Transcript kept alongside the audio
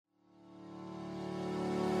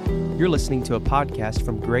You're listening to a podcast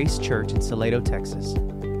from Grace Church in Salado, Texas.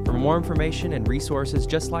 For more information and resources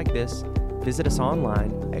just like this, visit us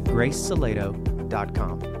online at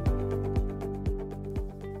gracesalado.com.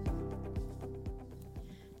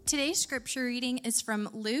 Today's scripture reading is from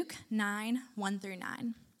Luke 9,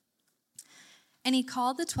 1-9. And he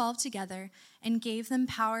called the 12 together and gave them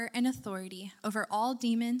power and authority over all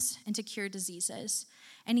demons and to cure diseases.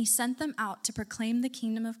 And he sent them out to proclaim the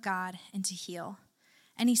kingdom of God and to heal.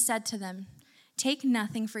 And he said to them, "Take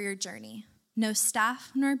nothing for your journey, no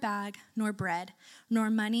staff, nor bag, nor bread,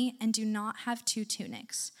 nor money, and do not have 2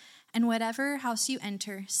 tunics. And whatever house you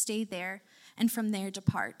enter, stay there, and from there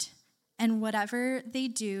depart. And wherever they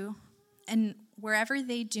do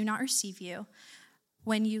not receive you,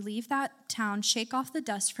 when you leave that town, shake off the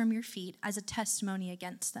dust from your feet as a testimony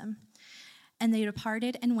against them." And they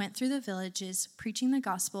departed and went through the villages, preaching the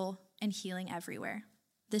gospel and healing everywhere.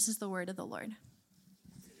 This is the word of the Lord.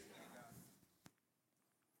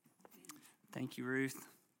 Thank you, Ruth.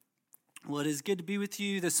 Well, it is good to be with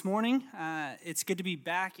you this morning. It's good to be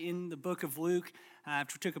back in the book of Luke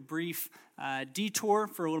after we took a brief detour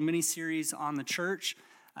for a little mini-series on the church.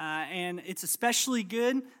 And it's especially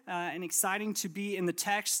good and exciting to be in the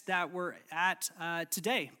text that we're at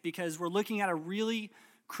today because we're looking at a really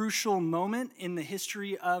crucial moment in the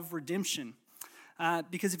history of redemption.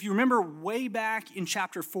 Because if you remember way back in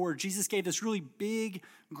chapter 4, Jesus gave this really big,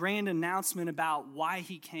 grand announcement about why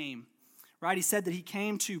he came. Right? He said that he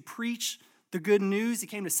came to preach the good news. He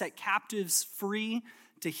came to set captives free,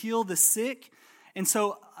 to heal the sick. And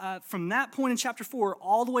so from that point in chapter 4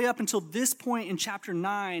 all the way up until this point in chapter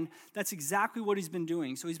 9, that's exactly what he's been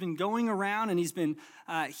doing. So he's been going around and he's been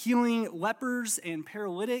healing lepers and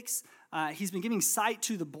paralytics. He's been giving sight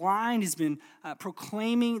to the blind. He's been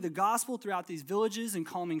proclaiming the gospel throughout these villages and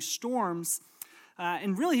calming storms.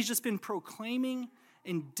 And really, he's just been proclaiming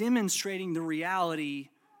and demonstrating the reality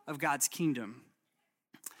of God's kingdom.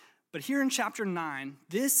 But here in chapter 9,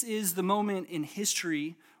 this is the moment in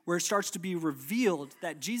history where it starts to be revealed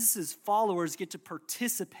that Jesus' followers get to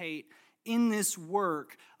participate in this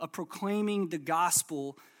work of proclaiming the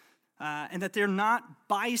gospel and that they're not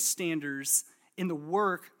bystanders in the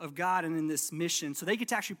work of God and in this mission. So they get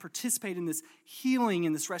to actually participate in this healing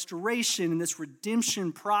and this restoration and this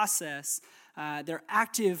redemption process. They're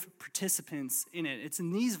active participants in it. It's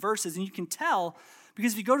in these verses, and you can tell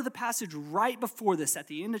because if you go to the passage right before this, at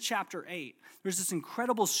the end of chapter 8, there's this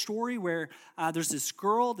incredible story where there's this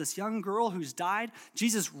young girl who's died.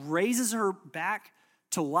 Jesus raises her back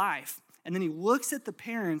to life. And then he looks at the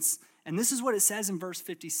parents, and this is what it says in verse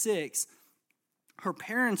 56. Her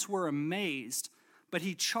parents were amazed, but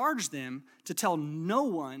he charged them to tell no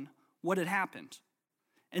one what had happened.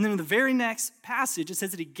 And then in the very next passage, it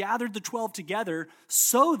says that he gathered the 12 together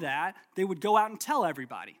so that they would go out and tell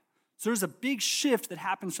everybody. So there's a big shift that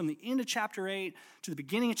happens from the end of chapter 8 to the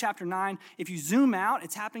beginning of chapter 9. If you zoom out,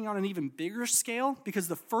 it's happening on an even bigger scale because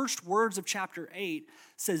the first words of chapter 8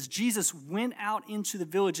 says Jesus went out into the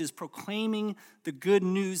villages proclaiming the good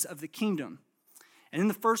news of the kingdom. And then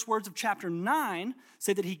the first words of chapter 9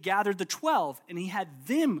 say that he gathered the 12 and he had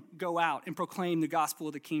them go out and proclaim the gospel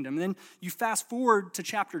of the kingdom. And then you fast forward to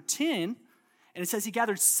chapter 10 and it says he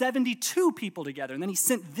gathered 72 people together and then he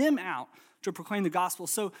sent them out to proclaim the gospel.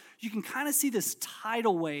 So you can kind of see this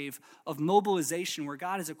tidal wave of mobilization where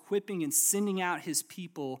God is equipping and sending out his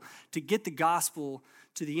people to get the gospel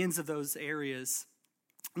to the ends of those areas.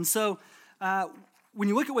 And so when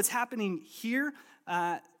you look at what's happening here,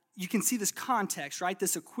 you can see this context, right?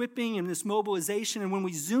 This equipping and this mobilization. And when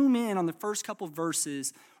we zoom in on the first couple of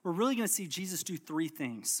verses, we're really going to see Jesus do 3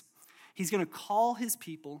 things. He's going to call his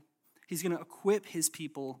people, he's going to equip his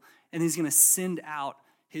people, and he's going to send out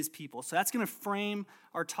his people. So that's going to frame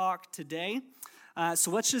our talk today.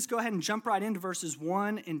 So let's just go ahead and jump right into verses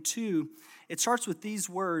 1 and 2. It starts with these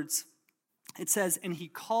words. It says, "And he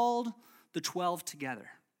called the 12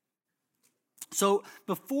 together." So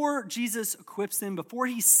before Jesus equips them, before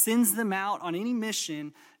he sends them out on any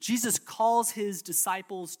mission, Jesus calls his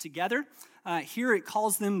disciples together. Here it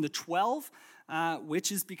calls them the 12.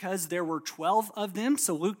 Which is because there were 12 of them.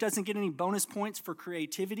 So Luke doesn't get any bonus points for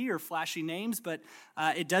creativity or flashy names, but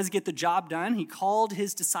it does get the job done. He called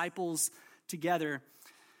his disciples together.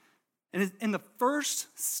 And in the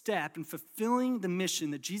first step in fulfilling the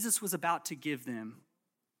mission that Jesus was about to give them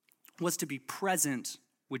was to be present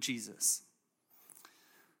with Jesus.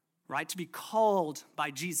 Right? To be called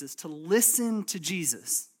by Jesus, to listen to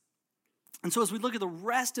Jesus. And so as we look at the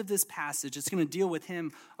rest of this passage, it's going to deal with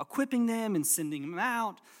him equipping them and sending them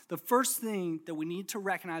out. The first thing that we need to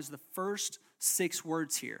recognize are the first 6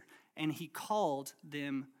 words here. And he called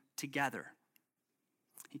them together.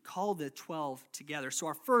 He called the 12 together. So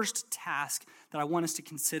our first task that I want us to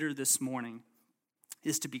consider this morning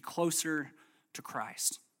is to be closer to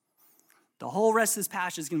Christ. The whole rest of this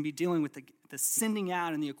passage is going to be dealing with the sending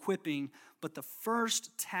out and the equipping, but the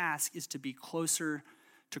first task is to be closer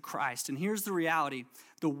to Christ. And here's the reality.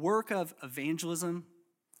 The work of evangelism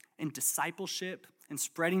and discipleship and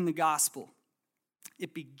spreading the gospel,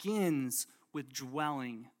 it begins with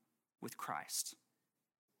dwelling with Christ.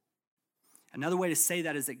 Another way to say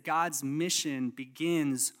that is that God's mission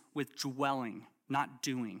begins with dwelling, not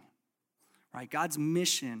doing. Right? God's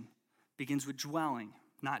mission begins with dwelling,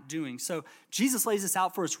 not doing. So Jesus lays this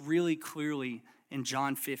out for us really clearly in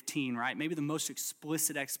John 15, right? Maybe the most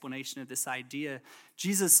explicit explanation of this idea.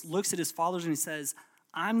 Jesus looks at his followers and he says,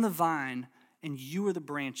 I'm the vine and you are the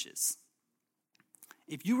branches.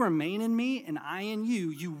 If you remain in me and I in you,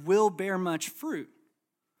 you will bear much fruit.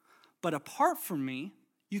 But apart from me,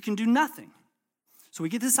 you can do nothing. So we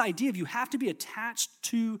get this idea of you have to be attached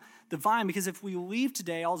to the vine, because if we leave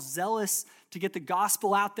today all zealous to get the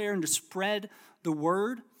gospel out there and to spread the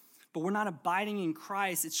word, but we're not abiding in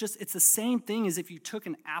Christ, it's the same thing as if you took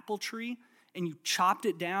an apple tree and you chopped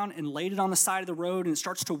it down and laid it on the side of the road and it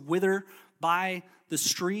starts to wither by the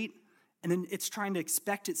street, and then it's trying to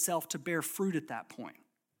expect itself to bear fruit at that point.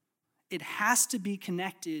 It has to be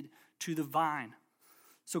connected to the vine.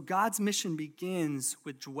 So God's mission begins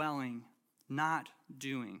with dwelling, not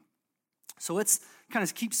doing. So let's kind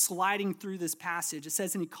of keep sliding through this passage. It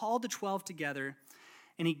says, and he called the 12 together,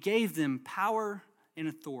 and he gave them power and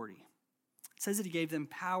authority. It says that he gave them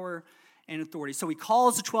power and authority. So he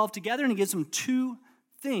calls the 12 together, and he gives them two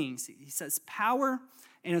things. He says power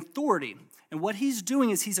and authority. And what he's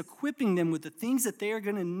doing is he's equipping them with the things that they are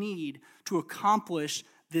going to need to accomplish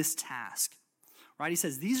this task. Right? He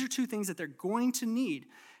says these are two things that they're going to need.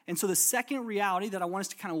 And so the second reality that I want us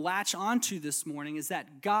to kind of latch onto this morning is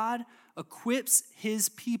that God equips his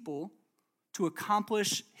people to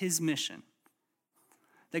accomplish his mission.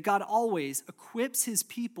 That God always equips his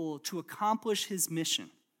people to accomplish his mission.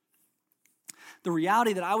 The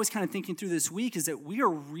reality that I was kind of thinking through this week is that we are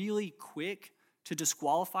really quick to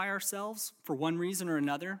disqualify ourselves for one reason or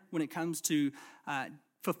another when it comes to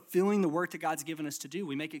fulfilling the work that God's given us to do.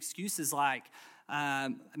 We make excuses like,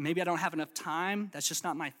 maybe I don't have enough time. That's just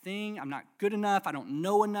not my thing. I'm not good enough. I don't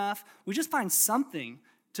know enough. We just find something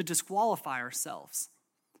to disqualify ourselves.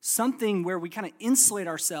 Something where we kind of insulate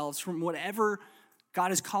ourselves from whatever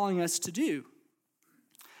God is calling us to do.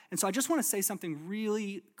 And so I just want to say something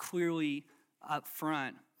really clearly up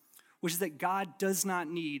front, which is that God does not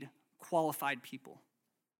need qualified people.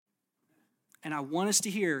 And I want us to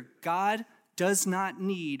hear, God does not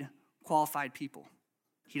need qualified people.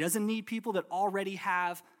 He doesn't need people that already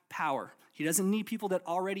have power. He doesn't need people that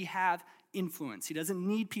already have influence. He doesn't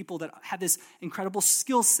need people that have this incredible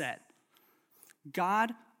skill set.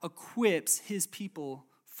 God equips his people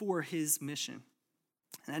for his mission.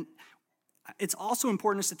 And it's also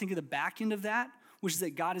important to think of the back end of that, which is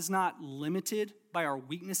that God is not limited by our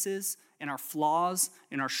weaknesses and our flaws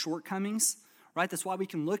and our shortcomings, right? That's why we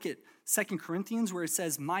can look at 2 Corinthians where it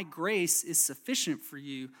says, my grace is sufficient for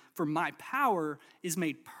you, for my power is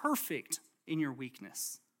made perfect in your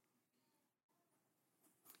weakness.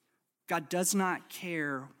 God does not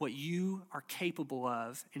care what you are capable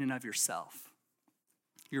of in and of yourself.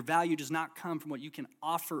 Your value does not come from what you can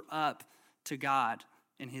offer up to God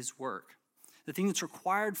in his work. The thing that's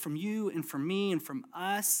required from you and from me and from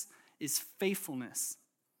us is faithfulness.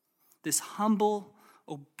 This humble,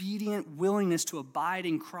 obedient willingness to abide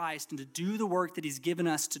in Christ and to do the work that he's given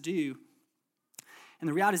us to do. And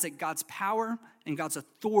the reality is that God's power and God's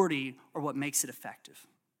authority are what makes it effective.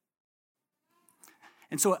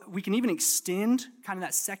 And so we can even extend kind of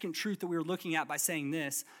that second truth that we were looking at by saying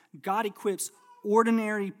this: God equips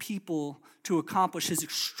ordinary people to accomplish his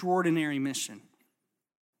extraordinary mission.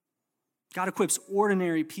 God equips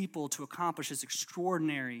ordinary people to accomplish his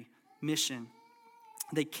extraordinary mission.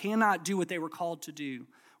 They cannot do what they were called to do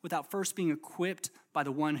without first being equipped by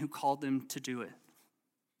the one who called them to do it.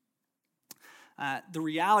 The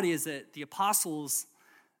reality is that the apostles,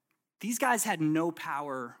 these guys had no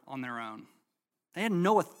power on their own. They had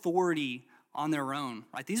no authority on their own,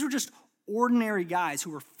 right? These were just ordinary guys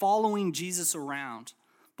who were following Jesus around.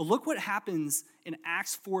 But look what happens in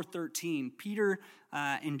Acts 4:13. Peter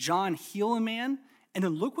and John heal a man, and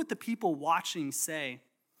then look what the people watching say.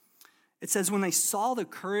 It says, when they saw the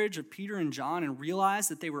courage of Peter and John and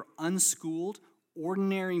realized that they were unschooled,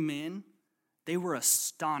 ordinary men, they were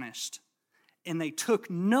astonished. And they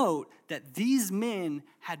took note that these men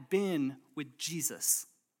had been with Jesus.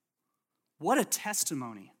 What a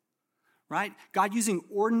testimony, right? God using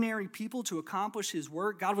ordinary people to accomplish his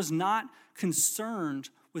work. God was not concerned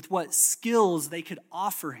with what skills they could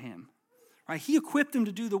offer him, right? He equipped them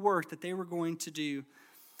to do the work that they were going to do.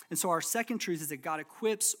 And so our second truth is that God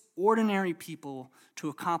equips ordinary people to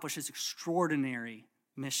accomplish his extraordinary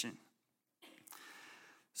mission.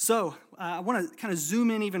 So I want to kind of zoom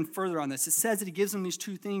in even further on this. It says that he gives them these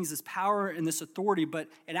two things, this power and this authority, but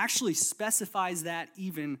it actually specifies that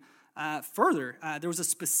even further. There was a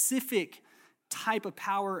specific type of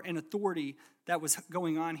power and authority that was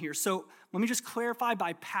going on here. So let me just clarify,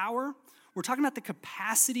 by power, we're talking about the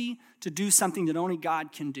capacity to do something that only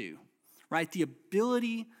God can do, right? The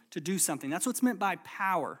ability to do something. That's what's meant by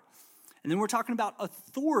power. And then we're talking about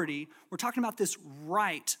authority. We're talking about this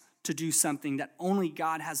right to do something that only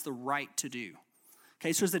God has the right to do.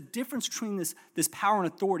 Okay, so there's a difference between this power and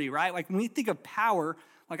authority, right? Like when we think of power,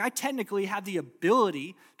 like I technically have the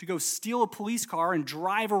ability to go steal a police car and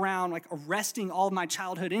drive around like arresting all of my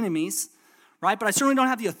childhood enemies, right? But I certainly don't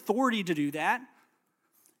have the authority to do that.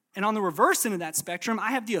 And on the reverse end of that spectrum,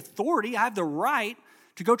 I have the authority, I have the right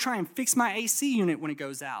to go try and fix my AC unit when it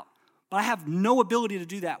goes out. But I have no ability to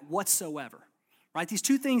do that whatsoever. Right? These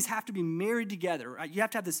two things have to be married together. Right? You have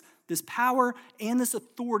to have this power and this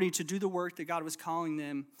authority to do the work that God was calling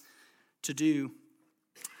them to do.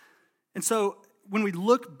 And so when we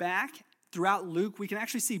look back throughout Luke, we can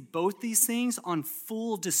actually see both these things on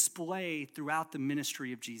full display throughout the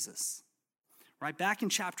ministry of Jesus. Right? Back in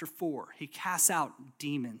chapter 4, he casts out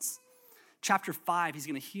demons. Chapter 5, he's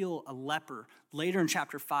going to heal a leper. Later in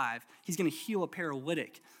chapter 5, he's going to heal a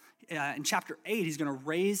paralytic. In chapter 8, he's going to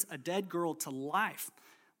raise a dead girl to life.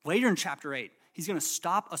 Later in chapter 8, he's going to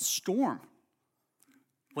stop a storm.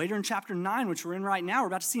 Later in chapter 9, which we're in right now, we're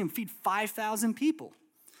about to see him feed 5,000 people.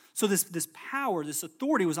 So this power, this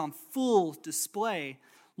authority was on full display.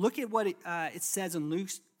 Look at what it says in Luke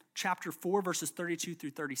chapter 4, verses 32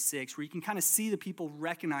 through 36, where you can kind of see the people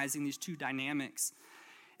recognizing these two dynamics.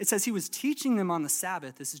 It says he was teaching them on the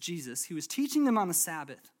Sabbath. This is Jesus. He was teaching them on the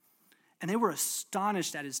Sabbath. And they were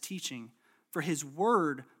astonished at his teaching, for his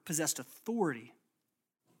word possessed authority.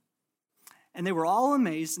 And they were all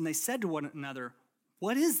amazed, and they said to one another,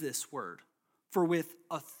 "What is this word? For with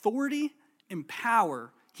authority and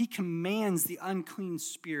power he commands the unclean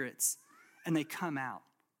spirits, and they come out."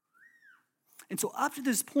 And so up to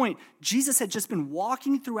this point, Jesus had just been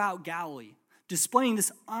walking throughout Galilee, displaying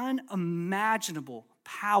this unimaginable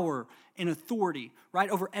power and authority, right,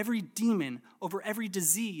 over every demon, over every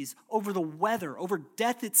disease, over the weather, over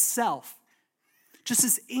death itself. Just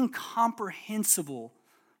this incomprehensible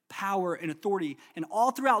power and authority. And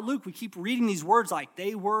all throughout Luke, we keep reading these words like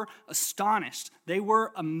they were astonished, they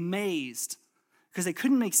were amazed, because they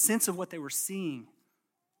couldn't make sense of what they were seeing.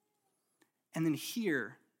 And then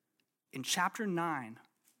here, in chapter 9,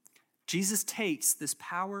 Jesus takes this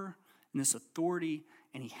power and this authority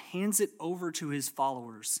and he hands it over to his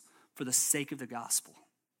followers for the sake of the gospel.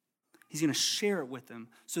 He's going to share it with them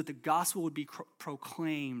so that the gospel would be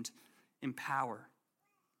proclaimed in power.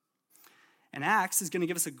 And Acts is going to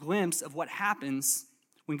give us a glimpse of what happens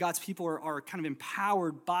when God's people are kind of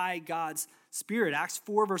empowered by God's Spirit. Acts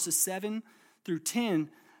 4, verses 7 through 10,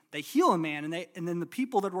 they heal a man, and then the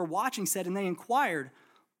people that were watching said, and they inquired,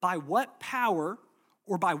 by what power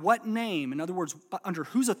or by what name, in other words, under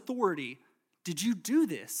whose authority did you do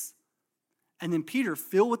this? And then Peter,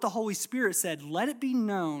 filled with the Holy Spirit, said, let it be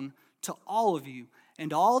known to all of you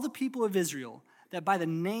and all the people of Israel that by the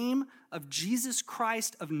name of Jesus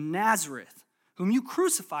Christ of Nazareth, whom you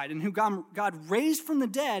crucified and whom God raised from the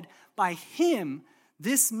dead, by him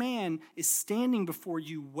this man is standing before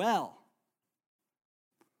you well.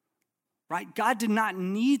 Right? God did not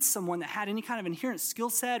need someone that had any kind of inherent skill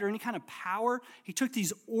set or any kind of power. He took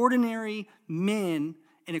these ordinary men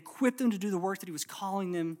and equipped them to do the work that he was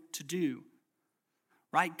calling them to do.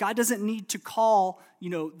 Right? God doesn't need to call,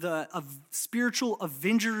 the spiritual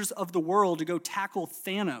avengers of the world to go tackle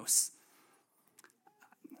Thanos.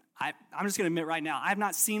 I'm just going to admit right now, I have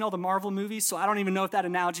not seen all the Marvel movies, so I don't even know if that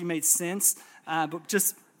analogy made sense. But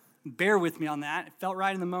just bear with me on that. It felt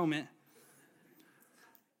right in the moment.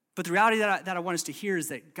 But the reality that I want us to hear is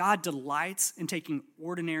that God delights in taking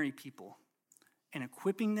ordinary people and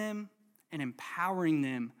equipping them and empowering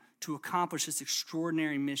them to accomplish this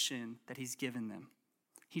extraordinary mission that he's given them.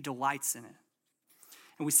 He delights in it.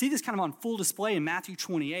 And we see this kind of on full display in Matthew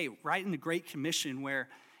 28, right in the Great Commission, where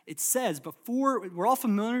it says, we're all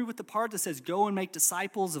familiar with the part that says, go and make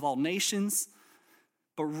disciples of all nations.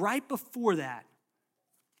 But right before that,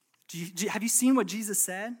 have you seen what Jesus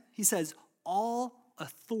said? He says, all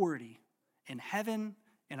authority in heaven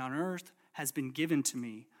and on earth has been given to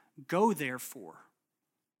me. Go therefore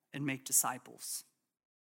and make disciples.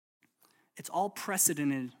 It's all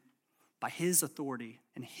precedented by his authority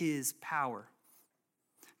and his power.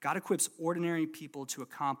 God equips ordinary people to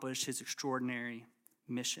accomplish his extraordinary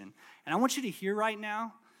mission. And I want you to hear right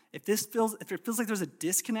now, if it feels like there's a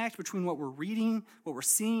disconnect between what we're reading, what we're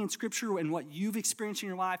seeing in Scripture, and what you've experienced in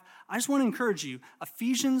your life, I just want to encourage you.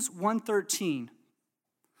 Ephesians 1:13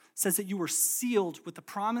 says that you were sealed with the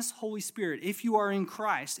promised Holy Spirit if you are in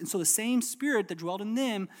Christ. And so the same Spirit that dwelled in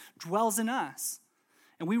them dwells in us.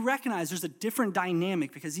 And we recognize there's a different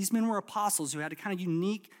dynamic because these men were apostles who had a kind of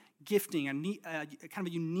unique gifting, kind of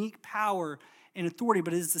a unique power and authority,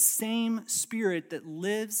 but it is the same Spirit that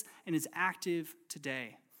lives and is active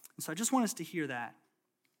today. And so I just want us to hear that.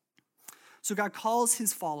 So God calls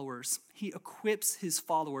his followers. He equips his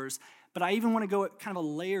followers. But I even want to go kind of a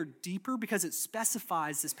layer deeper because it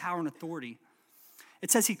specifies this power and authority.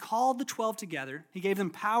 It says he called the 12 together. He gave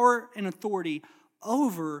them power and authority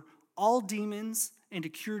over all demons and to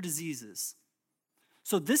cure diseases.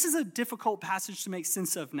 So this is a difficult passage to make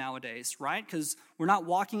sense of nowadays, right? Because we're not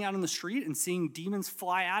walking out on the street and seeing demons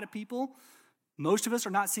fly out at people. Most of us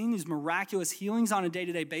are not seeing these miraculous healings on a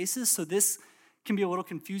day-to-day basis, so this can be a little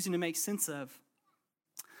confusing to make sense of.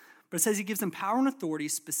 But it says he gives them power and authority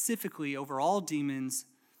specifically over all demons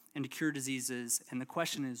and to cure diseases. And the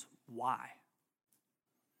question is, why?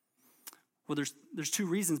 Well, there's two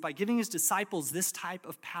reasons. By giving his disciples this type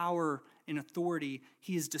of power and authority,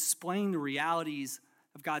 he is displaying the realities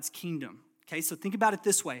of God's kingdom. Okay, so think about it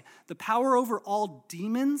this way. The power over all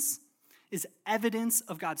demons is evidence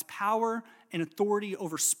of God's power and authority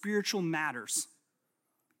over spiritual matters.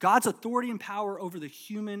 God's authority and power over the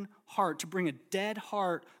human heart to bring a dead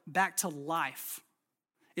heart back to life.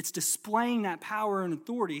 It's displaying that power and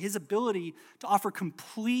authority, his ability to offer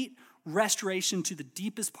complete restoration to the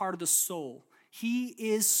deepest part of the soul. He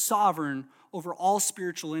is sovereign over all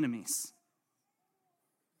spiritual enemies.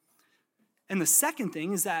 And the second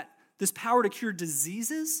thing is that this power to cure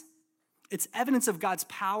diseases, it's evidence of God's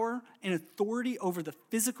power and authority over the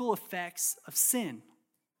physical effects of sin.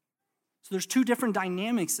 So there's two different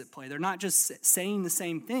dynamics at play. They're not just saying the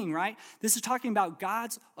same thing, right? This is talking about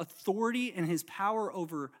God's authority and his power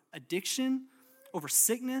over addiction, over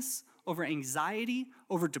sickness, over anxiety,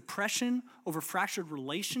 over depression, over fractured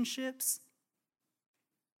relationships.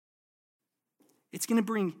 It's going to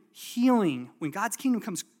bring healing. When God's kingdom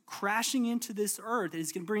comes crashing into this earth,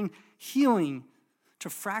 it's going to bring healing to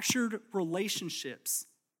fractured relationships,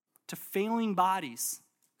 to failing bodies,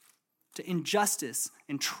 to injustice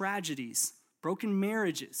and tragedies, broken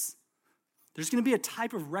marriages. There's going to be a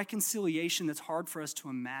type of reconciliation that's hard for us to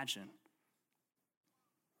imagine.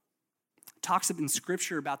 It talks in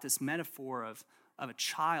Scripture about this metaphor of a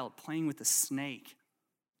child playing with a snake.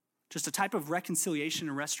 Just a type of reconciliation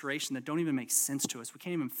and restoration that don't even make sense to us. We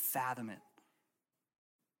can't even fathom it.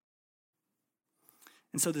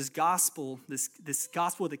 And so this gospel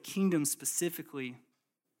of the kingdom specifically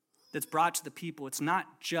that's brought to the people, it's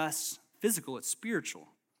not just physical, it's spiritual.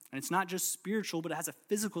 And it's not just spiritual, but it has a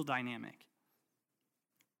physical dynamic.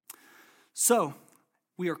 So,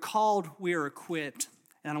 we are called, we are equipped,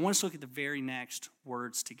 and I want us to look at the very next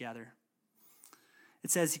words together.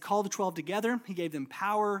 It says, he called the 12 together, he gave them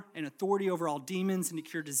power and authority over all demons and to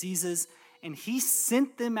cure diseases, and he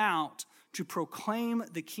sent them out to proclaim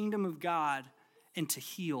the kingdom of God and to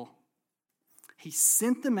heal. He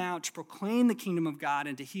sent them out to proclaim the kingdom of God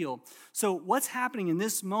and to heal. So what's happening in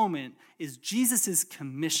this moment is Jesus is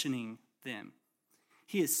commissioning them.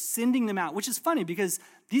 He is sending them out, which is funny because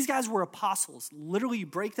these guys were apostles. Literally, you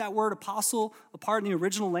break that word apostle apart in the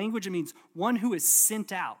original language, it means one who is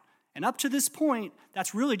sent out. And up to this point,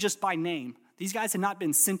 that's really just by name. These guys had not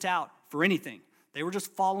been sent out for anything. They were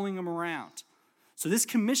just following them around. So this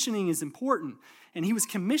commissioning is important. And he was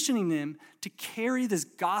commissioning them to carry this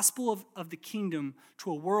gospel of the kingdom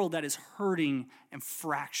to a world that is hurting and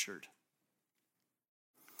fractured.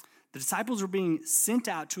 The disciples were being sent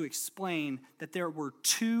out to explain that there were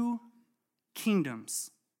two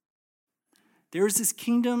kingdoms. There is this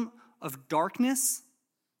kingdom of darkness,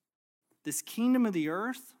 this kingdom of the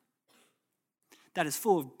earth that is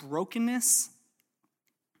full of brokenness,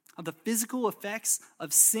 of the physical effects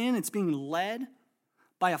of sin. It's being led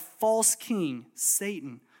by a false king,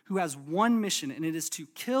 Satan, who has one mission, and it is to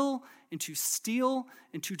kill and to steal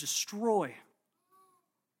and to destroy.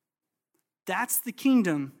 That's the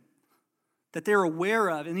kingdom that they're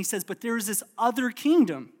aware of. And he says, but there is this other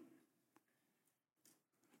kingdom,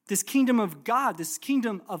 this kingdom of God, this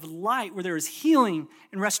kingdom of light where there is healing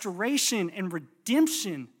and restoration and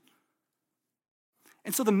redemption.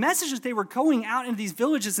 And so the message that they were going out into these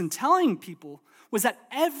villages and telling people was that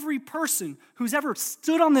every person who's ever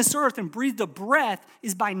stood on this earth and breathed a breath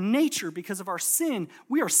is by nature, because of our sin,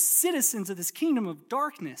 we are citizens of this kingdom of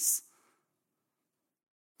darkness.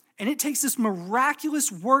 And it takes this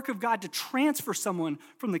miraculous work of God to transfer someone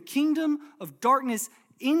from the kingdom of darkness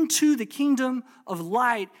into the kingdom of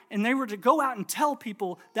light. And they were to go out and tell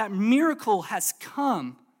people that miracle has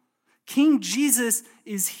come. King Jesus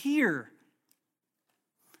is here.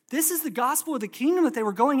 This is the gospel of the kingdom that they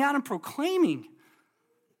were going out and proclaiming.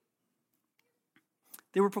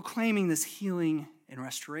 They were proclaiming this healing and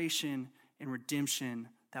restoration and redemption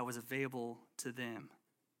that was available to them.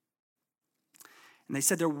 And they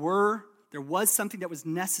said there was something that was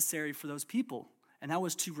necessary for those people, and that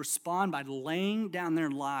was to respond by laying down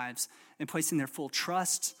their lives and placing their full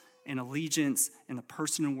trust and allegiance in the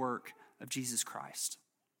person and work of Jesus Christ.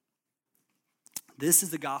 This is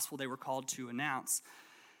the gospel they were called to announce.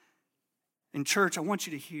 In church, I want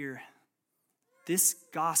you to hear, this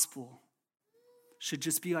gospel should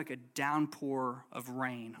just be like a downpour of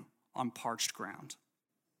rain on parched ground.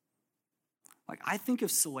 Like, I think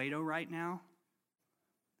of Salado right now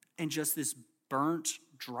and just this burnt,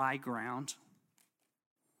 dry ground,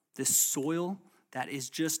 this soil that is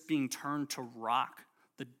just being turned to rock,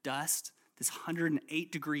 the dust, this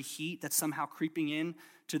 108-degree heat that's somehow creeping in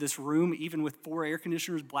to this room, even with 4 air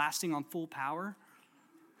conditioners blasting on full power.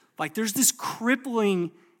 Like, there's this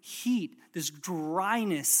crippling heat, this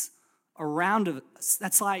dryness around us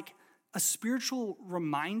that's like a spiritual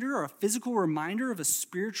reminder or a physical reminder of a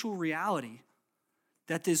spiritual reality,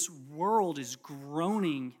 that this world is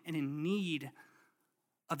groaning and in need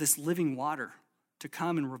of this living water to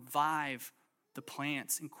come and revive the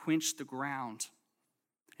plants and quench the ground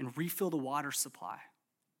and refill the water supply.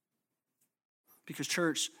 Because,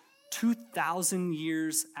 church, 2,000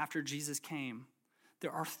 years after Jesus came,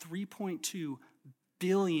 there are 3.2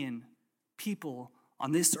 billion people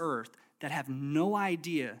on this earth that have no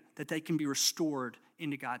idea that they can be restored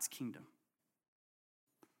into God's kingdom.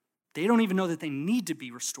 They don't even know that they need to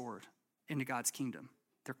be restored into God's kingdom.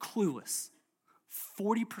 They're clueless.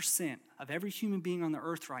 40% of every human being on the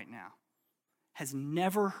earth right now has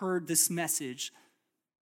never heard this message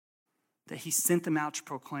that he sent them out to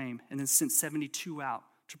proclaim, and then sent 72 out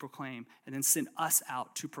to proclaim, and then sent us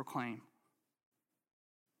out to proclaim.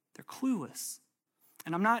 They're clueless.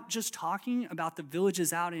 And I'm not just talking about the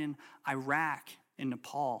villages out in Iraq and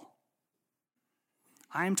Nepal.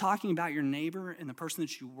 I am talking about your neighbor and the person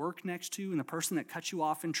that you work next to and the person that cuts you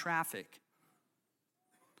off in traffic.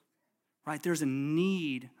 Right? There's a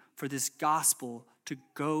need for this gospel to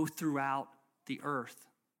go throughout the earth.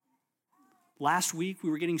 Last week, we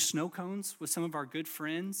were getting snow cones with some of our good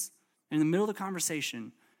friends. And in the middle of the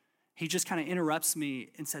conversation, he just kind of interrupts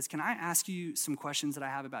me and says, "Can I ask you some questions that I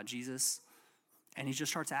have about Jesus?" And he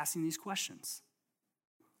just starts asking these questions.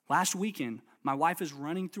 Last weekend, my wife is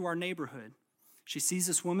running through our neighborhood. She sees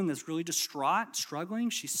this woman that's really distraught, struggling.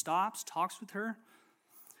 She stops, talks with her.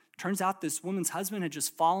 Turns out this woman's husband had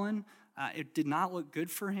just fallen. It did not look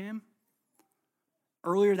good for him.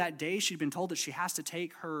 Earlier that day, she'd been told that she has to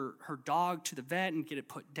take her dog to the vet and get it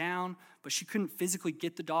put down, but she couldn't physically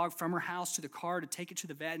get the dog from her house to the car to take it to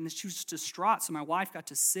the vet, and she was distraught. So my wife got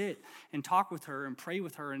to sit and talk with her and pray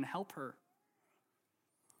with her and help her.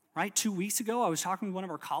 Right? 2 weeks ago, I was talking with one of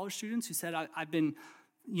our college students who said, I've been,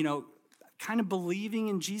 kind of believing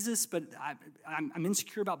in Jesus, but I'm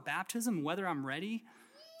insecure about baptism and whether I'm ready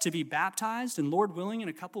to be baptized. And Lord willing, in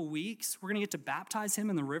a couple weeks, we're going to get to baptize him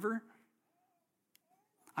in the river.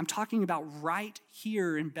 I'm talking about right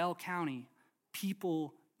here in Bell County,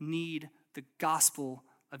 people need the gospel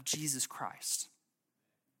of Jesus Christ.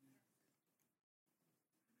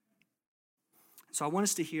 So I want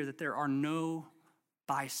us to hear that there are no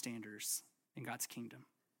bystanders in God's kingdom.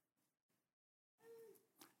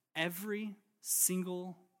 Every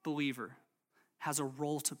single believer has a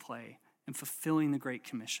role to play in fulfilling the Great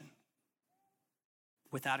Commission,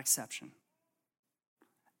 without exception.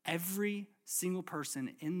 Every single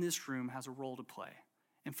person in this room has a role to play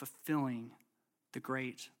in fulfilling the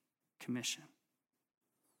Great Commission.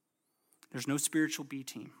 There's no spiritual B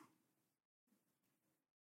team.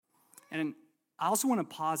 And I also want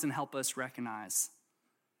to pause and help us recognize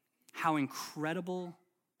how incredible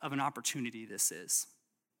of an opportunity this is.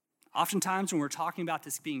 Oftentimes when we're talking about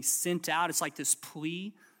this being sent out, it's like this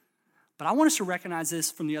plea. But I want us to recognize this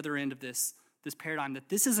from the other end of this paradigm, that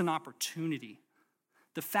this is an opportunity.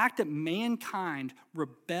 The fact that mankind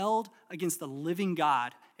rebelled against the living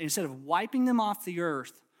God, and instead of wiping them off the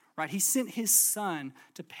earth, right, he sent his son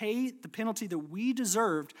to pay the penalty that we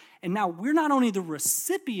deserved. And now we're not only the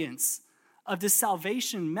recipients of this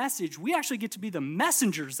salvation message, we actually get to be the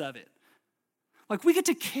messengers of it. Like, we get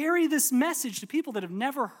to carry this message to people that have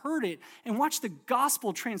never heard it and watch the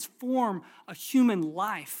gospel transform a human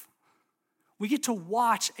life. We get to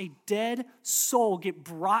watch a dead soul get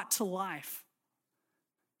brought to life.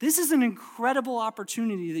 This is an incredible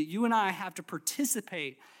opportunity that you and I have to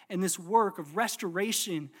participate in this work of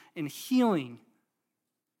restoration and healing.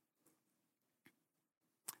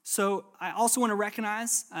 So I also want to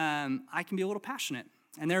recognize I can be a little passionate.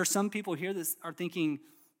 And there are some people here that are thinking,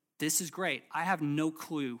 this is great. I have no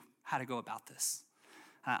clue how to go about this.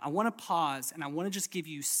 I want to pause and I want to just give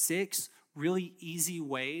you 6 really easy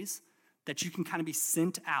ways that you can kind of be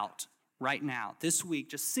sent out right now, this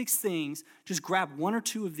week. Just 6 things. Just grab 1 or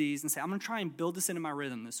 2 of these and say, I'm going to try and build this into my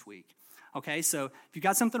rhythm this week. Okay, so if you've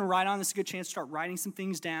got something to write on, this is a good chance to start writing some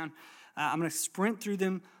things down. I'm going to sprint through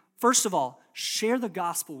them. First of all, share the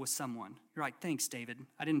gospel with someone. You're like, thanks, David.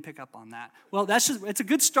 I didn't pick up on that. Well, it's a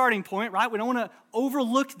good starting point, right? We don't want to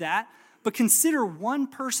overlook that, but consider one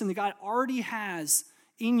person that God already has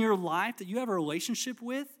in your life that you have a relationship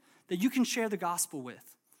with that you can share the gospel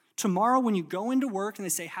with. Tomorrow when you go into work and they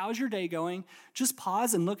say, how's your day going? Just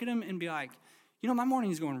pause and look at them and be like, my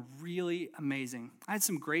morning is going really amazing. I had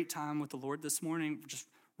some great time with the Lord this morning, just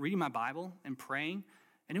reading my Bible and praying.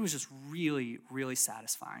 And it was just really, really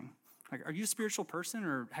satisfying. Like, are you a spiritual person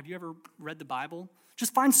or have you ever read the Bible?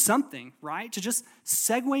 Just find something, right? To just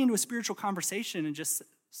segue into a spiritual conversation and just,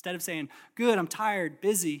 instead of saying, good, I'm tired,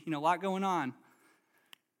 busy, a lot going on.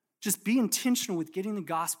 Just be intentional with getting the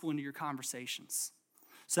gospel into your conversations.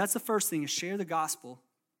 So that's the first thing, is share the gospel.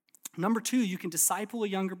 Number 2, you can disciple a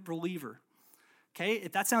younger believer. Okay,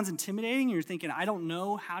 if that sounds intimidating and you're thinking, I don't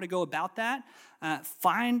know how to go about that,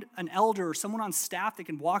 find an elder or someone on staff that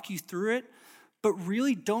can walk you through it, but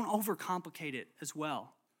really don't overcomplicate it as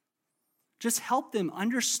well. Just help them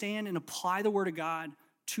understand and apply the Word of God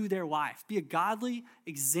to their life. Be a godly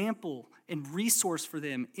example and resource for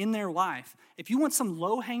them in their life. If you want some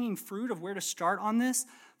low-hanging fruit of where to start on this,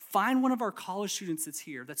 find one of our college students that's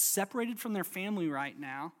here, that's separated from their family right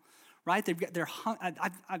now, right?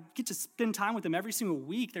 I get to spend time with them every single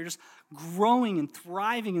week. They're just growing and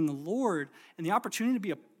thriving in the Lord, and the opportunity to be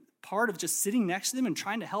a part of just sitting next to them and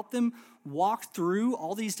trying to help them walk through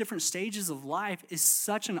all these different stages of life is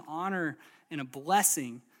such an honor and a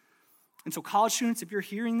blessing. And so college students, if you're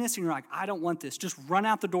hearing this and you're like, I don't want this, just run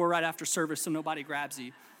out the door right after service so nobody grabs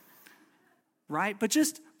you, right? But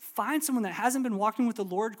just find someone that hasn't been walking with the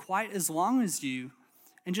Lord quite as long as you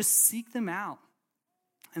and just seek them out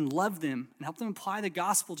and love them and help them apply the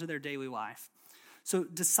gospel to their daily life. So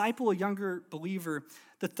disciple a younger believer.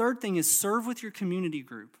 The third thing is serve with your community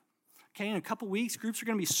group. Okay, in a couple weeks, groups are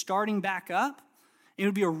going to be starting back up. It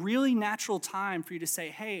would be a really natural time for you to say,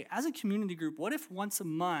 hey, as a community group, what if once a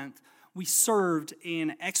month we served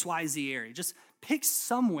in XYZ area? Just pick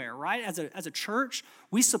somewhere, right? As a church,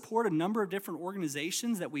 we support a number of different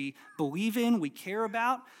organizations that we believe in, we care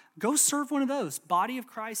about. Go serve one of those. Body of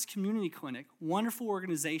Christ Community Clinic, wonderful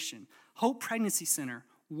organization. Hope Pregnancy Center,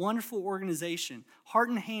 wonderful organization. Heart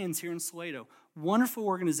and Hands here in Salado, wonderful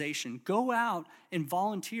organization. Go out and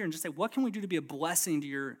volunteer and just say, what can we do to be a blessing to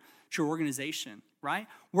your organization, right?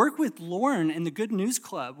 Work with Lauren and the Good News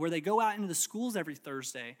Club, where they go out into the schools every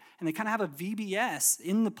Thursday and they kind of have a VBS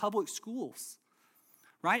in the public schools,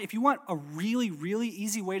 right? If you want a really, really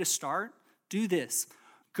easy way to start, do this.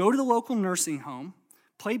 Go to the local nursing home,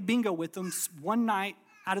 play bingo with them one night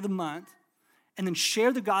out of the month, and then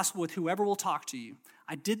share the gospel with whoever will talk to you.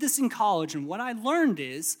 I did this in college, and what I learned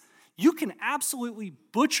is you can absolutely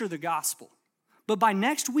butcher the gospel, but by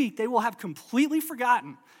next week, they will have completely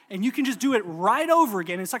forgotten, and you can just do it right over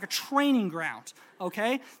again. It's like a training ground,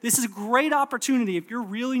 okay? This is a great opportunity. If you're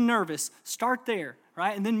really nervous, start there,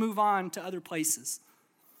 right? And then move on to other places.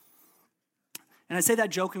 And I say that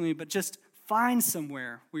jokingly, but just find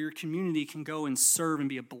somewhere where your community can go and serve and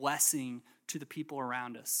be a blessing to the people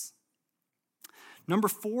around us. Number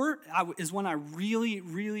 4 is one I really,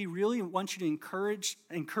 really, really want you to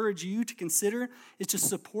encourage you to consider, is to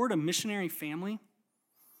support a missionary family,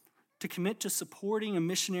 to commit to supporting a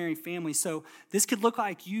missionary family. So this could look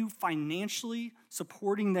like you financially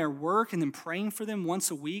supporting their work and then praying for them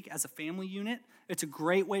once a week as a family unit. It's a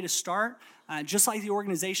great way to start. Just like the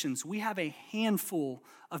organizations, we have a handful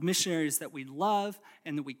of missionaries that we love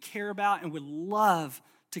and that we care about and would love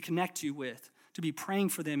to connect you with, to be praying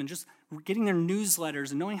for them and just getting their newsletters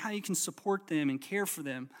and knowing how you can support them and care for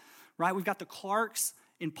them, right? We've got the Clarks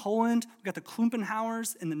in Poland. We've got the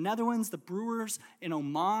Klumpenhauers in the Netherlands, the Brewers in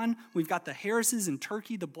Oman. We've got the Harrises in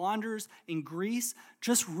Turkey, the Blonders in Greece.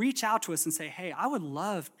 Just reach out to us and say, hey, I would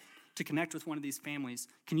love to connect with one of these families.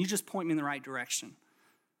 Can you just point me in the right direction?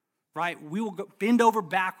 right? We will bend over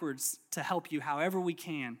backwards to help you however we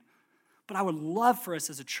can. But I would love for us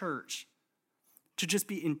as a church to just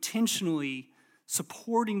be intentionally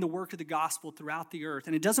supporting the work of the gospel throughout the earth.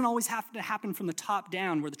 And it doesn't always have to happen from the top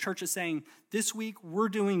down, where the church is saying, this week we're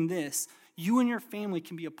doing this. You and your family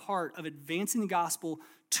can be a part of advancing the gospel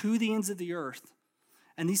to the ends of the earth.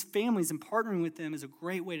 And these families and partnering with them is a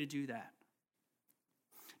great way to do that.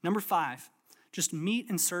 Number 5, just meet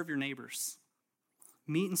and serve your neighbors.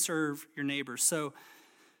 Meet and serve your neighbors. So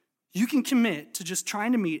you can commit to just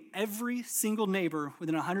trying to meet every single neighbor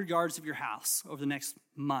within 100 yards of your house over the next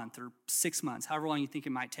month or 6 months, however long you think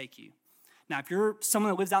it might take you. Now, if you're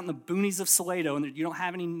someone that lives out in the boonies of Salado and you don't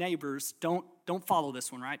have any neighbors, don't follow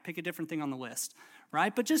this one, right? Pick a different thing on the list,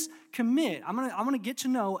 right? But just commit. I'm gonna get to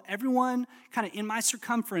know everyone kind of in my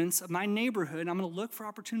circumference of my neighborhood, and I'm gonna look for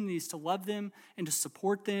opportunities to love them and to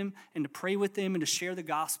support them and to pray with them and to share the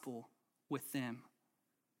gospel with them.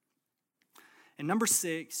 And number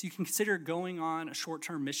 6, you can consider going on a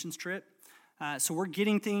short-term missions trip. So we're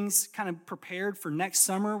getting things kind of prepared for next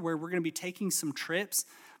summer where we're going to be taking some trips.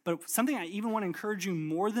 But something I even want to encourage you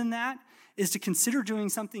more than that is to consider doing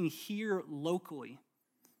something here locally.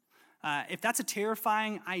 If that's a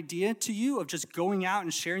terrifying idea to you of just going out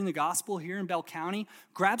and sharing the gospel here in Bell County,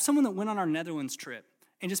 grab someone that went on our Netherlands trip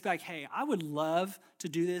and just be like, hey, I would love to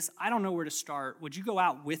do this. I don't know where to start. Would you go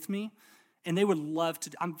out with me? And they would love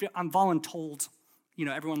to. I'm voluntold,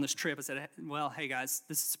 everyone on this trip. I said, well, hey guys,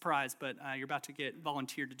 this is a surprise, but you're about to get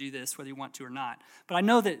volunteered to do this, whether you want to or not. But I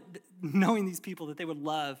know that knowing these people, that they would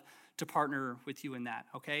love to partner with you in that,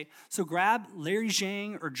 okay? So grab Larry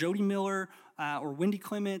Zhang or Jody Miller or Wendy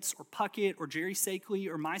Clements or Puckett or Jerry Sakely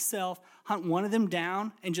or myself, hunt one of them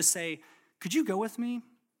down and just say, could you go with me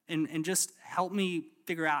and just help me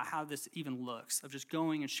figure out how this even looks of just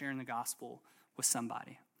going and sharing the gospel with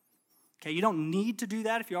somebody. Okay, you don't need to do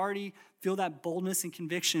that if you already feel that boldness and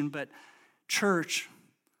conviction, but church,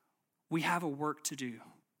 we have a work to do.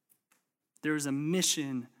 There is a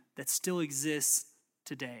mission that still exists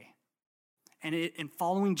today. And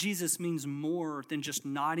following Jesus means more than just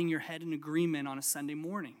nodding your head in agreement on a Sunday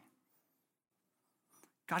morning.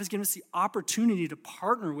 God has given us the opportunity to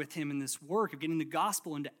partner with him in this work of getting the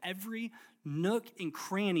gospel into every nook and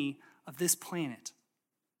cranny of this planet.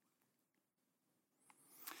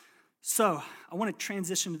 So I want to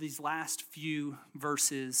transition to these last few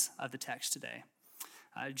verses of the text today.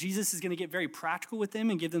 Jesus is going to get very practical with them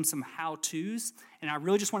and give them some how-tos, and I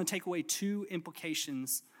really just want to take away 2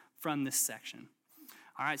 implications from this section.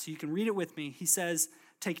 All right, so you can read it with me. He says,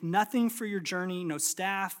 take nothing for your journey, no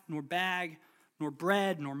staff, nor bag, nor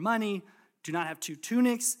bread, nor money. Do not have 2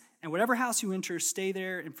 tunics, and whatever house you enter, stay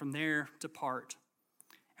there, and from there depart.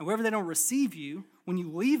 And wherever they don't receive you, when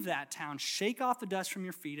you leave that town, shake off the dust from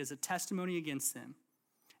your feet as a testimony against them.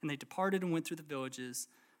 And they departed and went through the villages,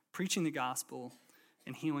 preaching the gospel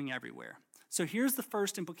and healing everywhere. So here's the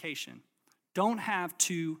first implication. Don't have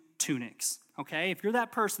 2 tunics, okay? If you're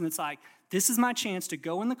that person that's like, this is my chance to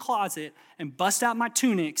go in the closet and bust out my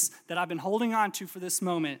tunics that I've been holding on to for this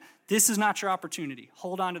moment, this is not your opportunity.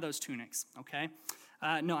 Hold on to those tunics, okay?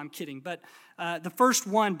 No, I'm kidding. But the first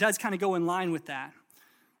one does kind of go in line with that,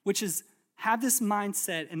 which is have this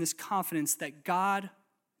mindset and this confidence that God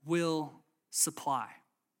will supply.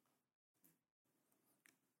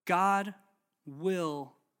 God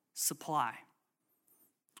will supply.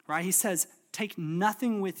 Right? He says, take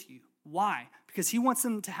nothing with you. Why? Because he wants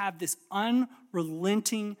them to have this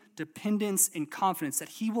unrelenting dependence and confidence that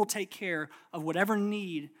he will take care of whatever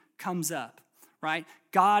need comes up. Right?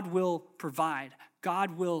 God will provide.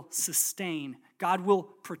 God will sustain. God will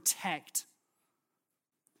protect.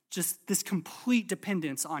 Just this complete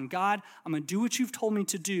dependence on God. I'm going to do what you've told me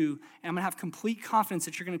to do, and I'm going to have complete confidence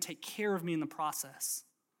that you're going to take care of me in the process.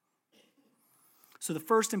 So the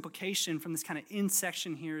first implication from this kind of end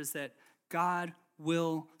section here is that God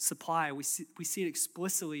will supply. We see it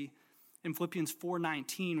explicitly in Philippians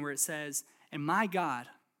 4:19 where it says, and my God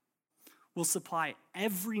will supply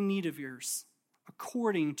every need of yours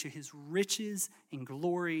according to his riches and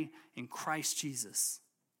glory in Christ Jesus.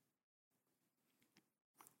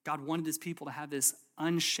 God wanted his people to have this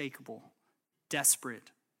unshakable, desperate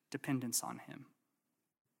dependence on him.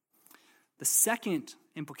 The second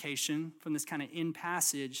implication from this kind of end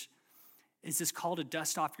passage is this call to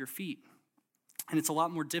dust off your feet. And it's a lot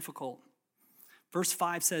more difficult. Verse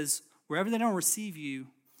 5 says, wherever they don't receive you,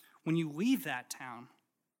 when you leave that town,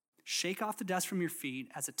 shake off the dust from your feet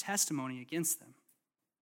as a testimony against them.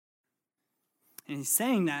 And he's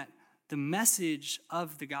saying that the message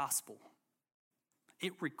of the gospel,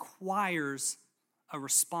 it requires a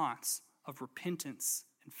response of repentance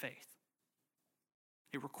and faith.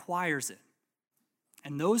 It requires it.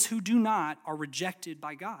 And those who do not are rejected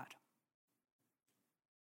by God.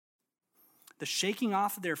 The shaking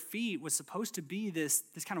off of their feet was supposed to be this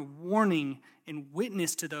kind of warning and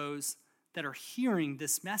witness to those that are hearing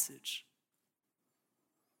this message.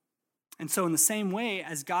 And so in the same way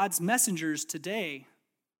as God's messengers today,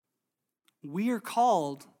 we are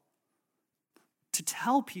called to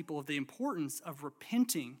tell people of the importance of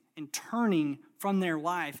repenting and turning from their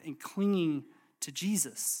life and clinging to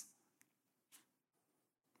Jesus.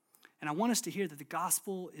 And I want us to hear that the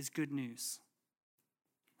gospel is good news,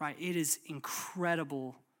 right? It is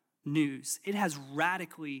incredible news. It has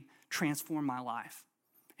radically transformed my life.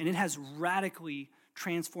 And it has radically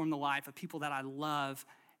transformed the life of people that I love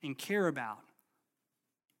and care about.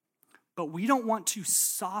 But we don't want to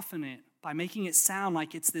soften it by making it sound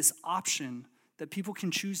like it's this option that people can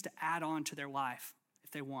choose to add on to their life if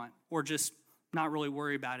they want, or just not really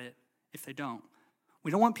worry about it if they don't. We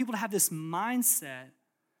don't want people to have this mindset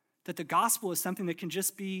that the gospel is something that can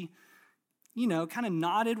just be, kind of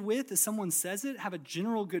nodded with as someone says it, have a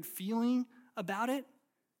general good feeling about it,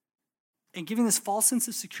 and giving this false sense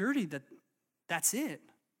of security that that's it.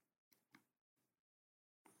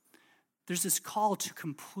 There's this call to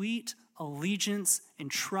complete allegiance and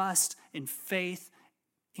trust and faith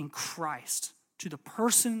in Christ, to the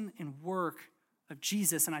person and work of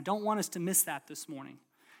Jesus. And I don't want us to miss that this morning.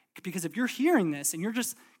 Because if you're hearing this and you're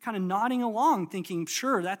just kind of nodding along thinking,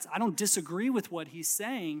 sure, I don't disagree with what he's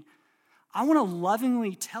saying, I want to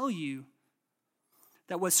lovingly tell you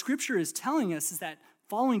that what Scripture is telling us is that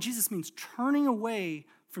following Jesus means turning away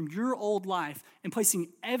from your old life and placing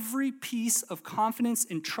every piece of confidence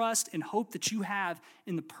and trust and hope that you have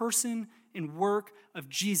in the person and work of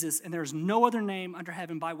Jesus, and there is no other name under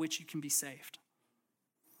heaven by which you can be saved.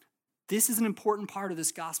 This is an important part of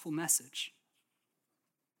this gospel message.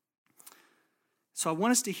 So I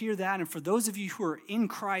want us to hear that, and for those of you who are in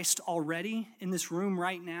Christ already in this room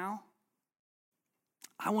right now,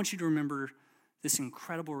 I want you to remember this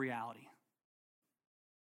incredible reality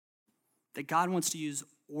that God wants to use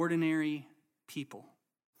ordinary people,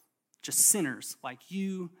 just sinners like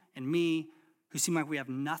you and me, who seem like we have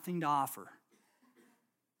nothing to offer.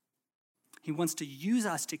 He wants to use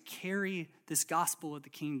us to carry this gospel of the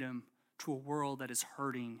kingdom to a world that is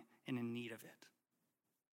hurting and in need of it.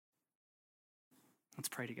 Let's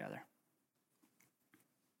pray together.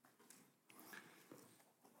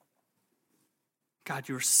 God,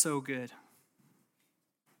 you are so good.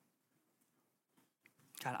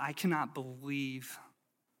 God, I cannot believe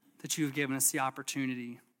that you have given us the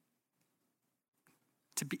opportunity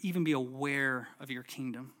to even be aware of your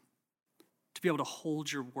kingdom, to be able to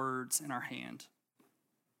hold your words in our hand,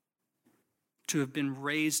 to have been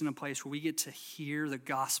raised in a place where we get to hear the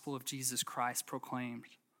gospel of Jesus Christ proclaimed.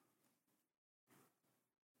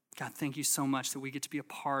 God, thank you so much that we get to be a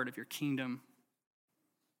part of your kingdom.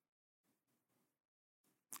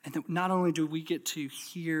 And that not only do we get to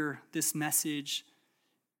hear this message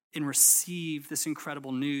and receive this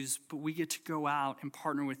incredible news, but we get to go out and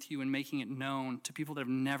partner with you in making it known to people that have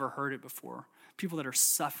never heard it before, people that are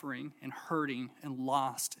suffering and hurting and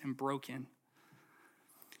lost and broken.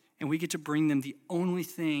 And we get to bring them the only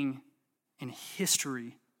thing in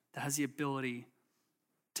history that has the ability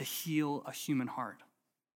to heal a human heart,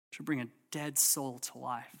 to bring a dead soul to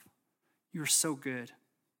life. You are so good.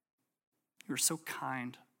 You are so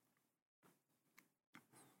kind.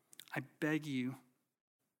 I beg you,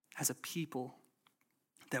 as a people,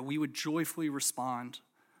 that we would joyfully respond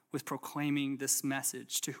with proclaiming this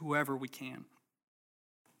message to whoever we can.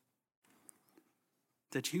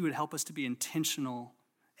 That you would help us to be intentional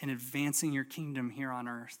in advancing your kingdom here on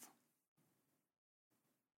earth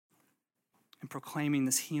and proclaiming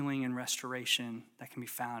this healing and restoration that can be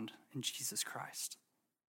found in Jesus Christ.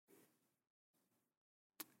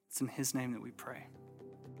 It's in his name that we pray.